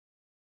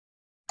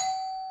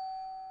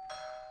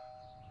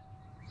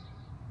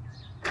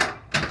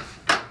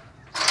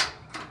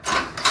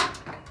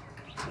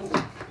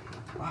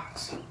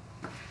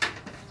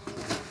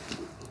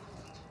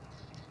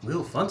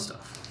Fun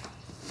Stuff.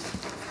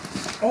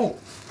 Oh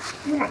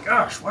my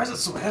gosh, why is it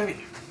so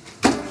heavy?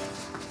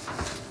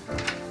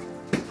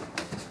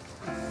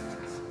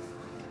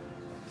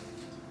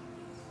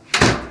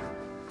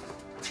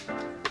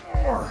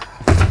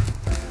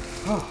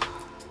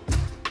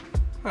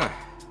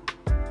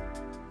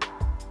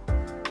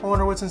 I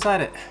wonder what's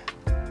inside it.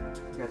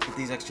 We got to put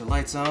these extra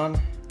lights on.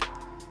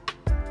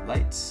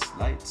 Lights.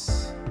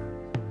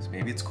 So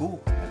maybe it's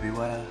cool. Maybe we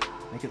wanna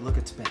make it look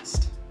its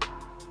best.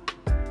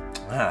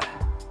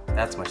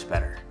 That's much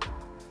better.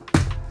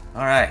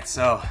 All right,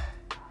 so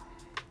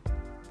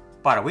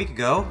about a week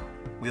ago,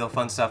 Wheel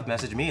Fun Stuff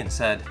messaged me and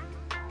said,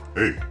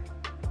 "Hey,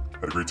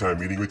 had a great time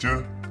meeting with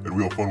you at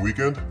Wheel Fun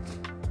Weekend.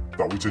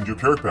 Thought we'd send you a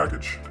care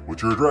package.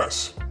 What's your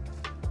address?"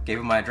 Gave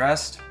him my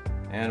address,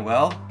 and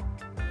well,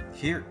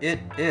 here it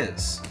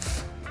is.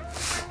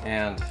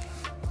 And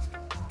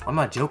I'm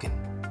not joking,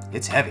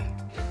 it's heavy.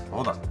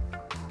 Hold on.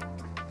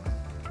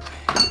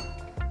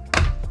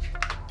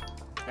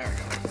 There we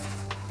go.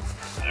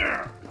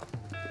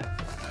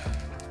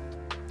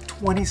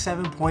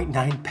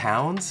 27.9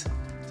 pounds?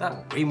 Is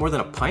that way more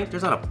than a pint?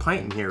 There's not a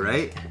pint in here,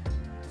 right?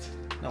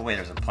 No way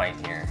there's a pint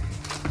in here.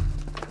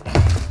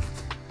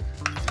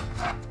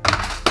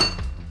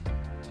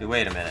 Hey,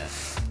 wait a minute.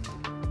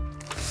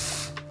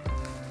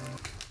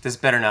 This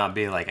better not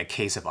be like a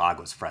case of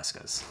aguas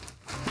frescas.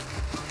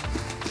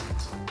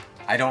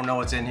 I don't know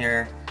what's in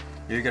here.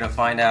 You're gonna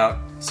find out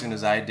as soon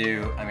as I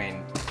do. I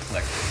mean,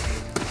 look,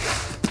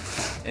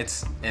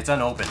 it's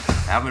unopened.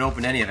 I haven't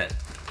opened any of it.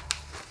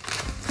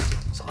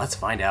 So let's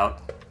find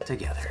out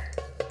together.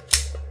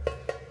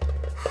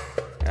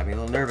 Got me a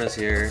little nervous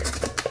here.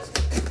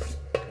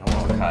 Come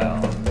on,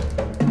 Kyle.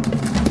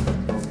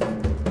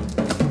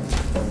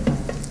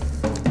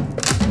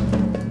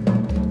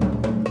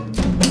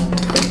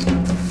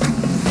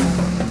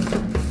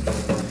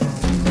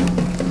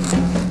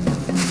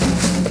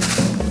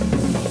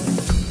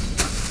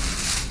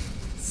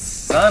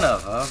 Son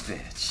of a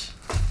bitch.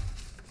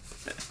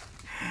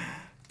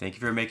 Thank you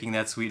for making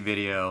that sweet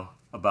video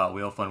about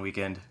Wheel Fun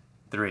Weekend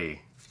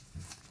 3.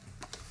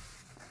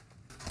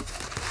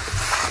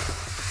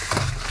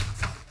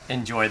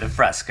 Enjoy the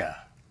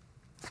fresca.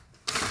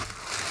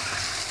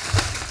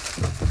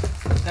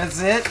 That's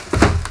it?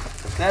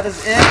 That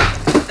is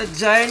it? A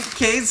giant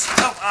case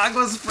of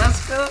aguas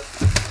fresca?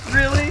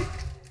 Really?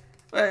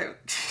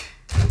 Wait.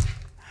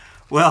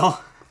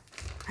 Well,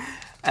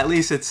 at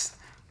least it's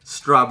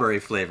strawberry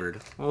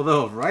flavored.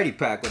 Although a variety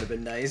pack would have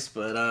been nice,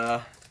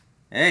 but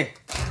hey.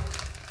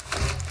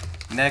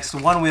 Next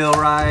one wheel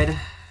ride,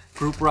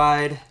 group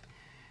ride,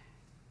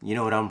 you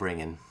know what I'm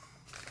bringing.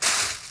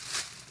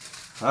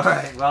 All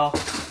right, well,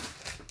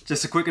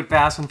 just a quick and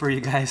fast one for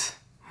you guys.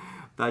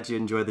 Thought you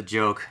enjoyed the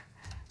joke,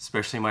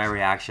 especially my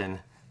reaction.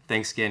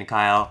 Thanks again,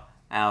 Kyle,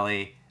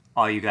 Allie,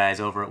 all you guys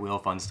over at Wheel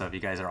Fun Stuff. You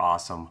guys are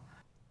awesome.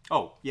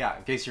 Oh yeah,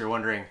 in case you're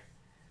wondering,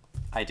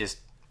 I'll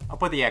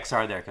put the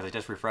XR there because I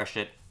just refreshed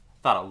it.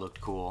 Thought it looked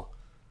cool.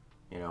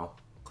 You know,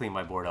 clean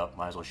my board up,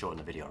 might as well show it in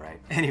the video, right?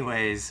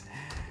 Anyways,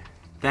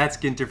 that's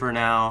Ginter for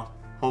now.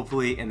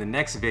 Hopefully in the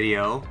next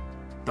video,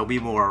 there'll be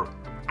more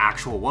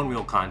actual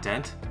one-wheel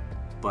content.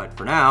 But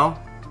for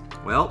now,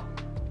 well,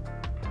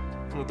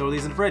 I'm gonna throw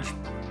these in the fridge.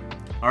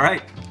 All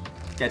right,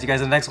 catch you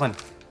guys in the next one.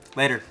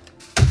 Later.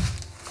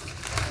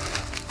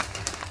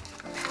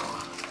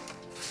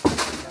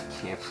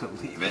 Can't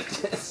believe it.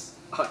 This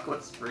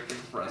aqua's freaking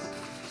fresca.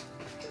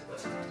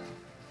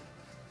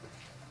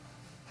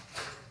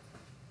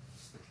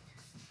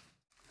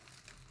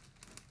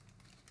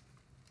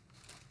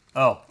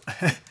 Oh,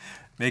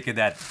 making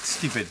that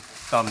stupid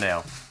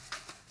thumbnail.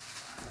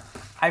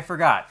 I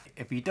forgot.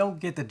 If you don't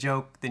get the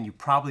joke, then you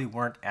probably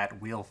weren't at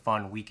Wheel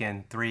Fun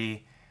Weekend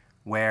 3,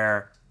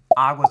 where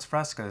Aguas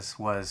Frescas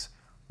was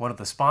one of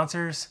the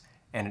sponsors,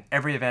 and in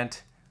every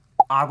event,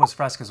 Aguas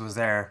Frescas was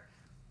there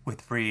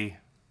with free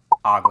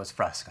Aguas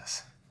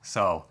Frescas.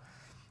 So,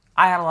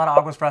 I had a lot of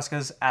Aguas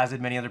Frescas, as did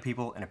many other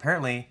people, and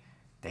apparently,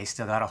 they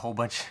still got a whole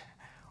bunch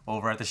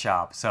over at the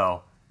shop.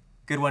 So,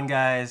 good one,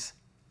 guys.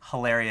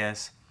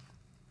 Hilarious.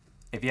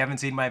 If you haven't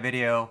seen my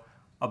video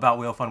about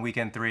Wheel Fun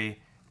Weekend 3,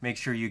 make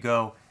sure you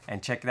go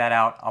and check that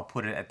out. I'll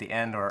put it at the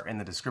end or in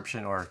the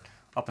description or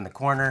up in the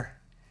corner.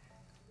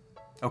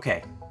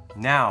 Okay,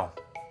 now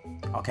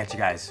I'll catch you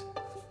guys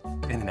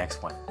in the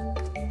next one.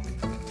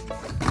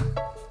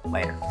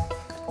 Later.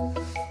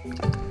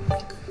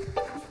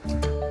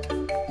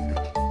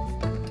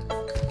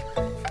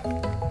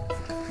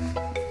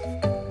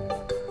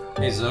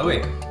 Hey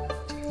Zoe,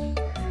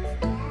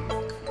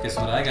 guess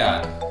what I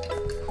got?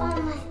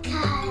 Oh my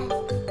god.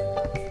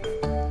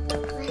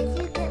 Where'd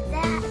you get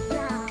that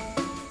from?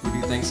 Who do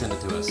you think sent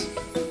it to us?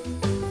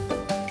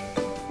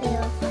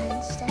 Wheel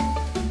Fun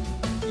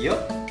Stuff. Yep,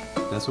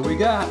 that's what we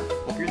got.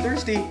 Hope you're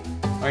thirsty.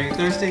 Are you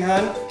thirsty,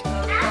 hun?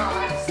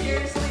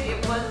 Seriously,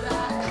 what's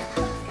that?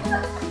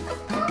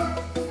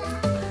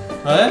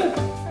 Hun?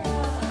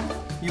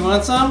 You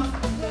want some?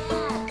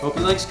 Yeah. Hope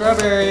you like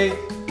strawberry.